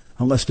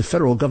unless the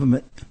federal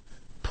government,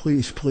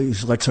 please,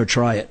 lets her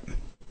try it.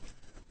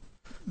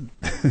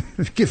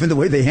 Given the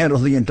way they handle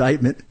the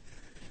indictment,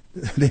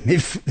 they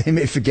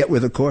may forget where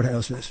the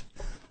courthouse is.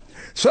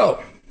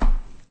 So,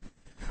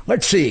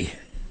 let's see.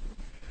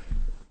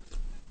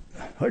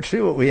 Let's see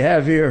what we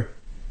have here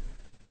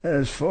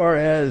as far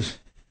as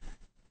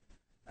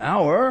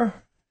our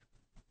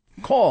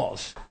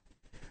calls.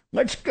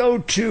 Let's go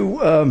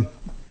to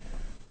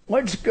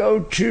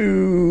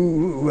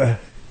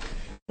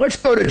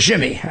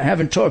Jimmy. I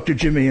haven't talked to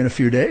Jimmy in a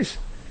few days.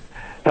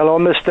 Hello,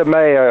 Mr.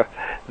 Mayor.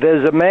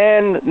 There's a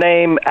man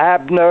named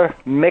Abner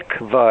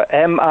Mikva,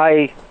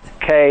 M-I-K-V-A.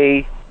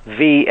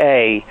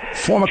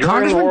 Former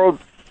congressman?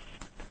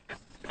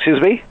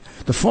 Excuse me?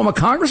 The former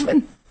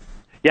congressman?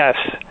 Yes.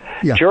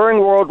 Yeah. During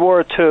World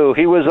War II,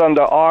 he was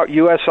under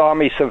U.S.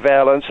 Army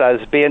surveillance as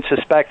being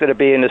suspected of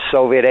being a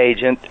Soviet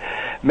agent.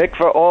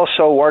 Mikva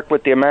also worked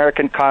with the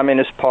American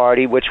Communist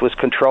Party, which was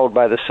controlled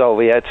by the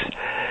Soviets.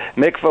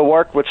 Mikva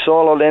worked with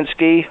Saul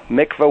Alinsky.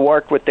 Mikva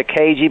worked with the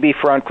KGB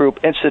Front Group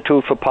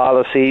Institute for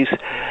Policies.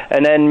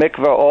 And then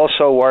Mikva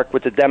also worked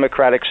with the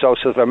Democratic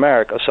Socialists of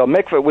America. So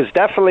Mikva was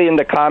definitely in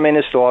the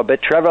communist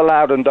orbit. Trevor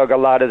Loudon dug a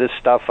lot of this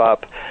stuff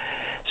up.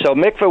 So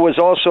Mikva was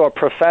also a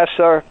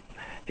professor.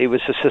 He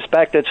was a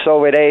suspected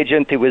Soviet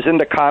agent. He was in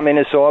the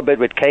communist orbit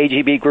with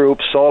KGB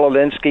groups, Saul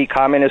Alinsky,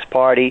 Communist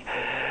Party.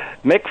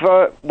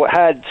 Mikva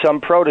had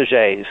some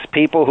protégés,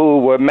 people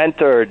who were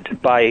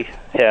mentored by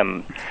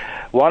him.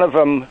 One of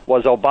them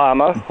was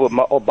Obama.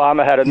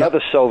 Obama had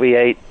another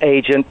Soviet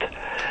agent,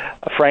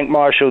 Frank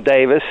Marshall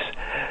Davis.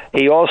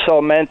 He also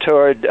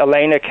mentored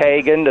Elena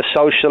Kagan, the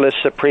socialist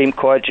Supreme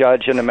Court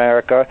judge in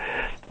America.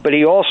 But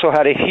he also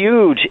had a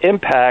huge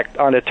impact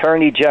on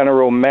Attorney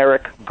General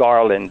Merrick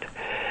Garland.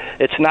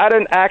 It's not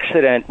an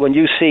accident when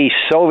you see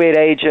Soviet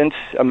agents,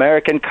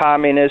 American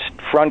communist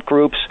front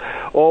groups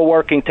all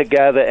working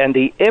together and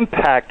the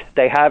impact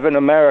they have in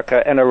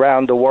America and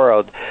around the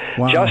world.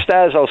 Wow. Just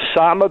as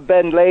Osama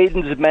bin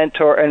Laden's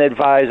mentor and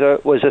advisor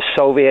was a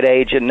Soviet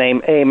agent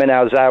named Ayman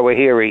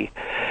al-Zawahiri.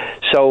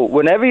 So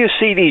whenever you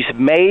see these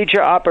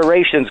major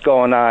operations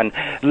going on,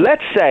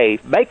 let's say,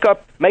 make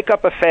up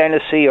a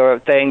fantasy or a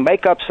thing,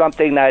 make up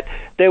something that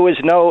there was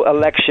no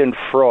election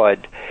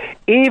fraud.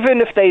 Even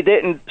if they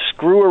didn't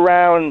screw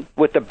around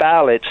with the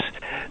ballots,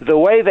 the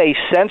way they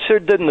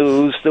censored the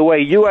news, the way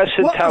U.S.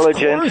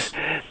 intelligence,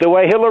 the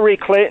way Hillary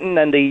Clinton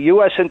and the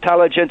U.S.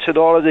 intelligence and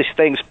all of these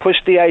things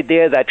pushed the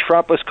idea that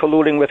Trump was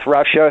colluding with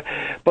Russia.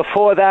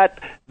 Before that,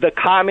 the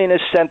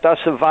communists sent us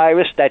a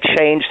virus that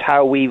changed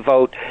how we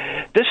vote.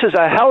 This is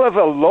a hell of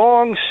a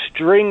long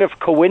string of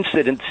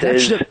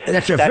coincidences.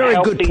 That's a very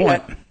good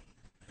point.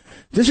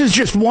 This is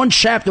just one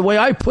chapter. The way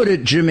I put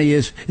it, Jimmy,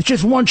 is it's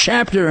just one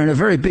chapter in a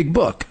very big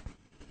book.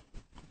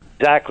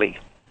 Exactly.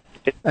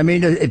 I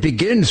mean, it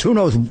begins, who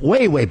knows,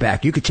 way, way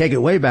back. You could take it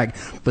way back.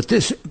 But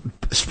this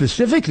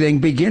specific thing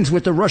begins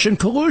with the Russian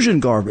collusion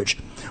garbage,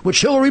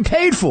 which Hillary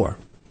paid for.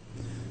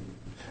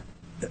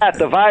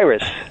 The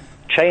virus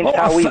changed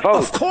how we vote.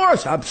 Of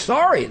course. I'm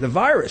sorry. The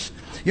virus.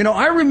 You know,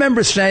 I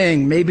remember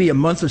saying maybe a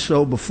month or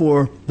so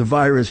before the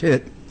virus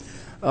hit,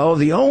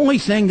 the only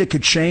thing that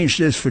could change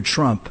this for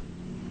Trump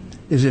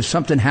is if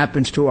something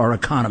happens to our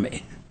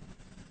economy.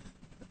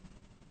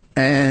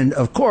 And,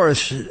 of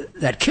course,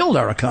 that killed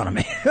our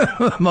economy.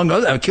 Among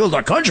others, it killed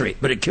our country,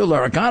 but it killed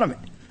our economy.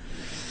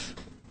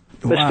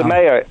 Wow. Mr.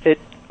 Mayor,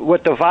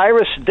 what the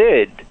virus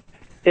did,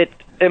 it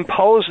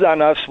imposed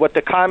on us what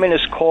the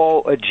communists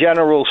call a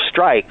general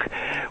strike.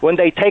 When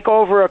they take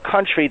over a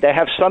country, they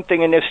have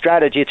something in their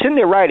strategy. It's in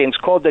their writings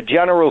called the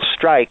general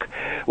strike,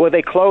 where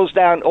they close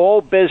down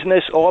all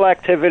business, all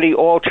activity,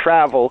 all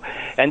travel,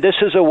 and this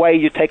is a way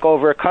you take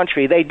over a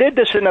country. They did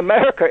this in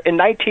America in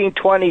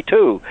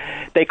 1922.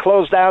 They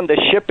closed down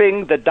the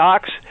shipping, the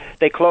docks,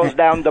 they closed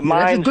down the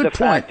mines, the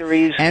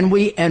factories. And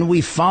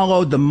we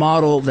followed the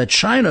model that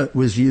China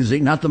was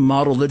using, not the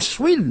model that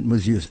Sweden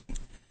was using.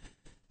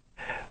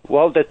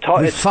 Well,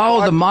 we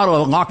followed the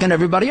model of locking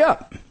everybody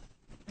up.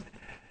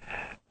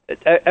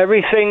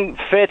 Everything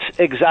fits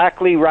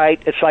exactly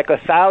right. It's like a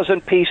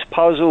 1,000-piece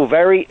puzzle,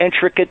 very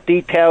intricate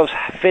details,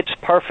 fits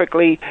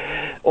perfectly.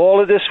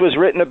 All of this was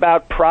written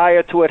about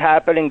prior to it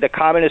happening, the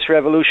Communist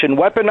Revolution,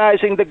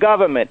 weaponizing the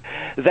government.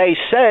 They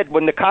said,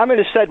 when the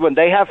Communists said when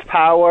they have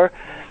power,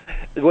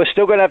 we're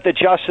still going to have the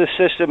justice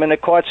system and the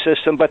court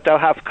system, but they'll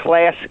have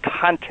class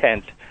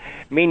content,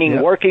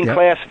 meaning working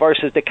class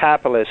versus the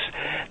capitalists.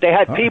 They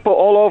had people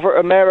all over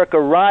America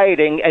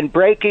rioting and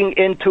breaking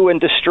into and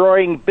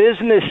destroying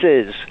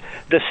businesses,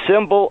 the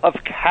symbol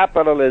of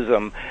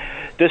capitalism.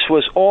 This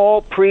was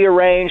all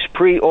prearranged,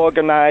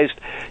 pre-organized.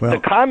 The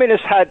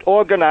communists had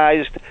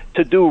organized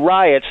to do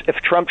riots if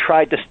Trump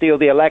tried to steal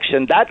the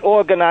election. That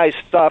organized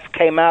stuff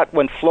came out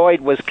when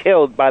Floyd was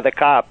killed by the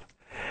cop.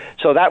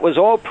 So that was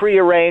all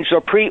prearranged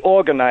or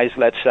pre-organized,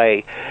 let's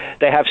say.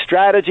 They have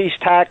strategies,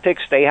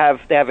 tactics, they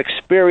have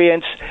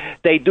experience.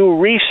 They do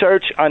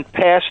research on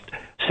past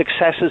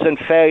successes and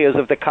failures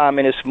of the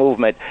communist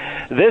movement.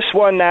 This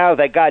one now,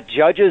 they got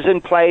judges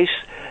in place,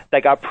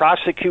 they got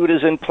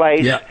prosecutors in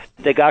place,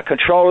 they got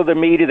control of the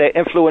media, they're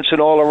influencing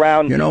all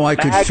around. You know, I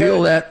could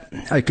feel that.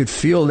 I could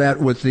feel that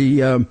with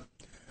the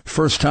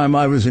first time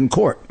I was in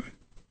court.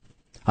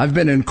 I've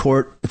been in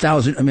court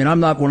 1,000. I mean,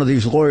 I'm not one of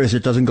these lawyers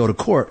that doesn't go to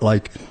court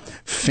like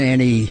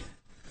Fanny,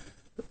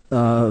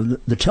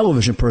 the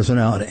television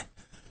personality.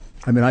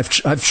 I mean,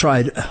 I've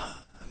tried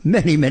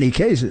many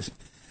cases,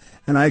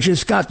 and I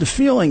just got the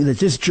feeling that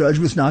this judge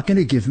was not going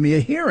to give me a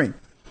hearing,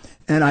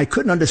 and I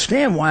couldn't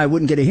understand why I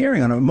wouldn't get a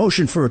hearing on a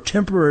motion for a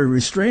temporary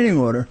restraining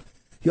order.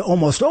 You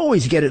almost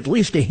always get at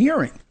least a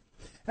hearing,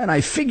 and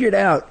I figured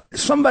out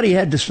somebody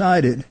had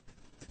decided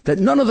that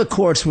none of the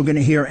courts were going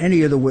to hear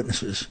any of the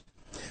witnesses,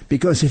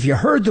 because if you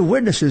heard the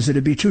witnesses,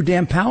 it'd be too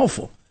damn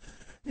powerful.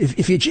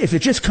 If it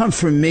just come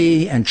from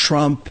me and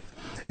Trump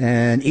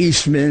and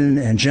Eastman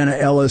and Jenna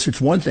Ellis, it's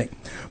one thing.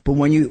 But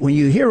when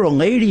you hear a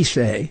lady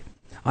say,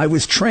 I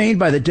was trained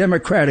by the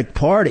Democratic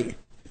Party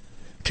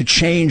to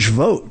change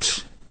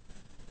votes,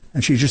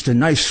 and she's just a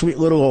nice, sweet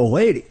little old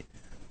lady,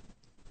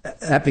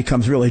 that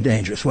becomes really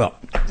dangerous. Well,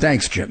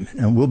 thanks, Jim.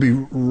 And we'll be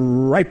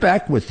right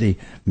back with the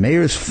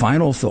mayor's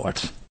final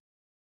thoughts.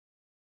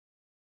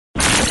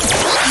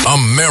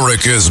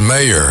 America's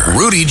Mayor,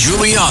 Rudy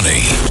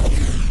Giuliani.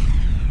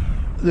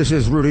 This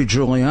is Rudy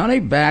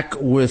Giuliani back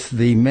with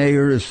the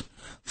mayor's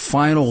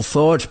final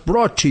thoughts,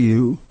 brought to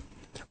you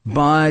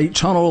by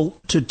Tunnel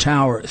to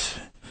Towers.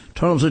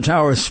 Tunnel to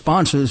Towers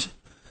sponsors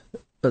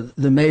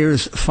the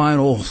mayor's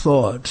final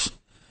thoughts,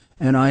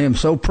 and I am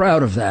so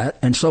proud of that,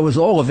 and so is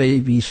all of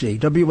ABC.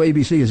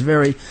 WABC is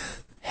very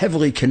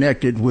heavily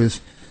connected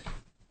with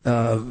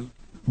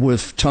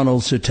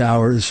Tunnel to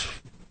Towers,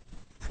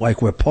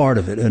 like we're part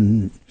of it,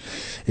 and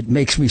it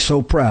makes me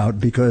so proud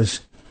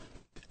because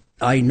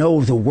I know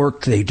the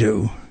work they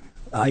do.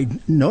 I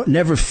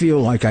never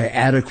feel like I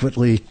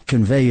adequately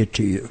convey it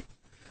to you.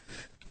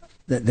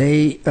 That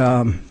they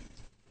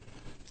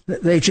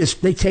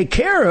take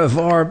care of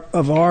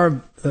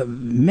our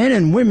men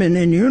and women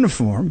in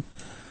uniform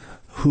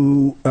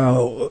who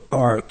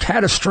are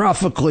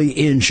catastrophically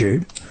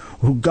injured,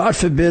 who God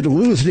forbid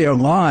lose their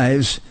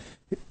lives,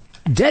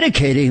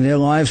 dedicating their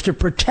lives to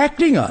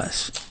protecting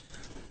us.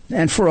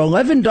 And for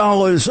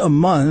 $11 a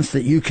month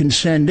that you can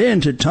send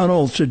in to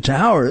Tunnel to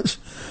Towers,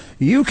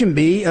 you can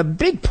be a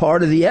big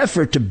part of the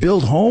effort to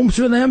build homes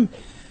for them,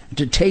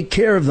 to take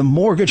care of the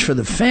mortgage for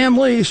the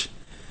families,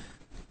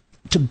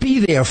 to be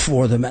there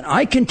for them. And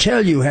I can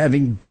tell you,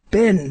 having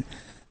been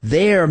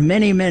there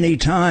many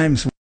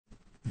times,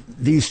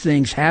 these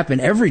things happen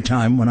every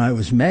time when I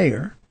was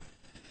mayor,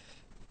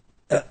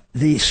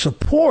 the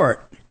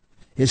support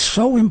is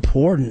so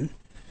important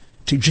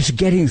to just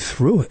getting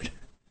through it.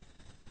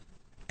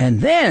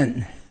 And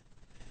then,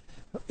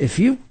 if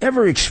you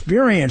ever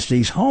experience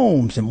these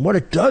homes and what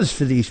it does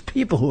for these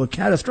people who are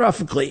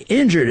catastrophically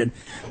injured, and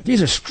these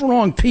are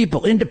strong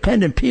people,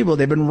 independent people,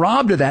 they've been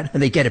robbed of that,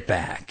 and they get it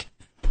back.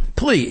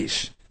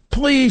 Please,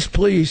 please,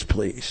 please,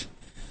 please.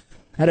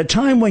 At a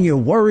time when you're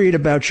worried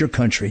about your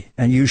country,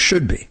 and you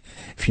should be,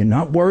 if you're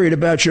not worried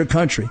about your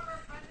country,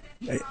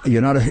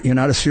 you're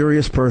not a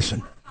serious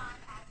person.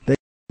 They're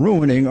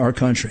ruining our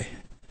country.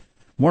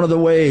 One of the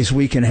ways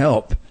we can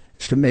help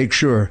is to make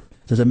sure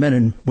that the men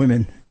and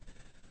women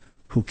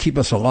who keep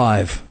us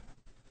alive,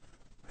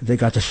 they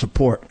got the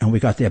support and we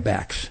got their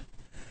backs.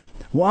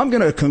 Well, I'm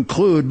going to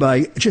conclude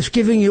by just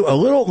giving you a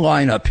little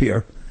lineup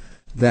here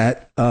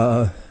that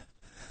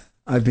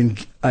I've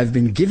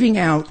been giving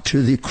out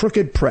to the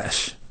crooked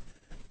press.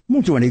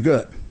 Won't do any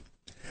good.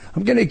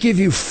 I'm going to give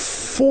you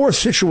 4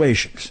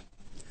 situations.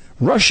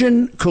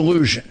 Russian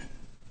collusion.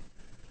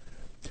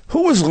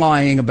 Who was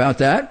lying about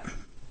that?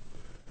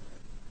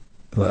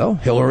 Well,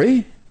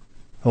 Hillary,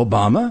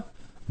 Obama,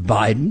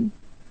 Biden,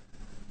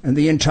 and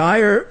the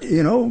entire,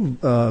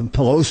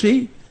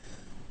 Pelosi,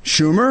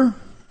 Schumer,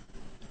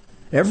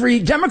 every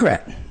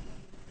Democrat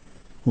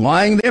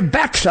lying their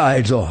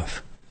backsides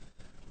off,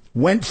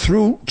 went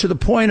through to the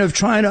point of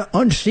trying to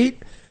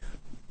unseat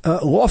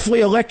a lawfully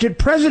elected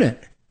president.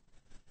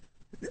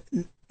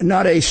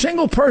 Not a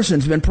single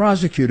person's been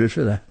prosecuted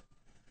for that.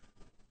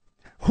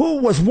 Who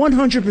was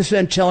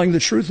 100% telling the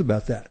truth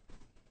about that?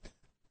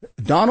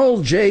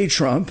 Donald J.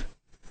 Trump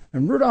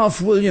and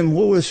Rudolph William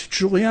Louis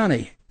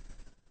Giuliani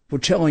were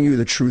telling you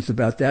the truth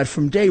about that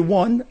from day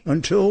one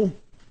until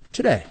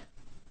today.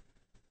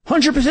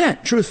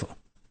 100% truthful.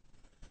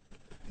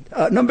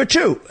 Number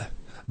two,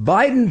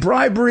 Biden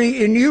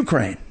bribery in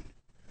Ukraine.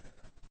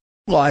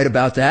 Lied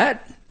about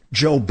that.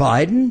 Joe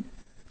Biden,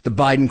 the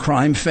Biden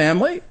crime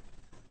family,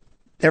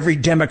 every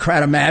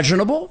Democrat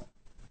imaginable.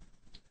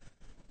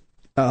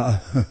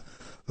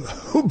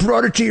 Who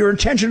brought it to your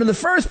attention in the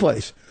first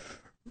place?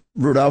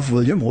 Rudolph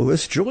William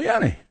Louis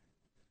Giuliani.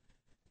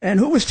 And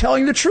who was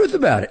telling the truth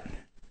about it?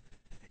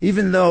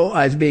 Even though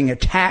I was being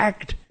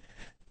attacked,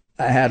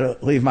 I had to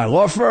leave my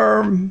law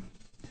firm.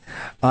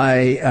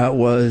 I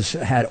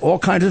had all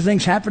kinds of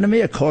things happen to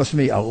me. It cost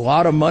me a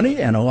lot of money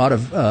and a lot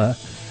of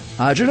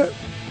agita.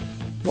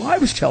 Well, I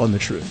was telling the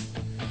truth.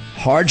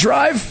 Hard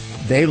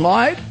drive, they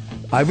lied.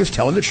 I was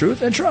telling the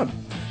truth, and Trump.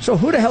 So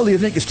who the hell do you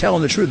think is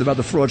telling the truth about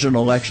the fraudulent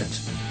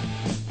elections?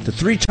 The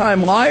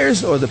 3-time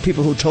liars or the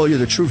people who told you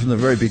the truth from the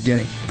very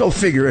beginning? Go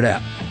figure it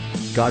out.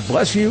 God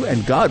bless you,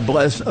 and God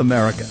bless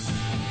America.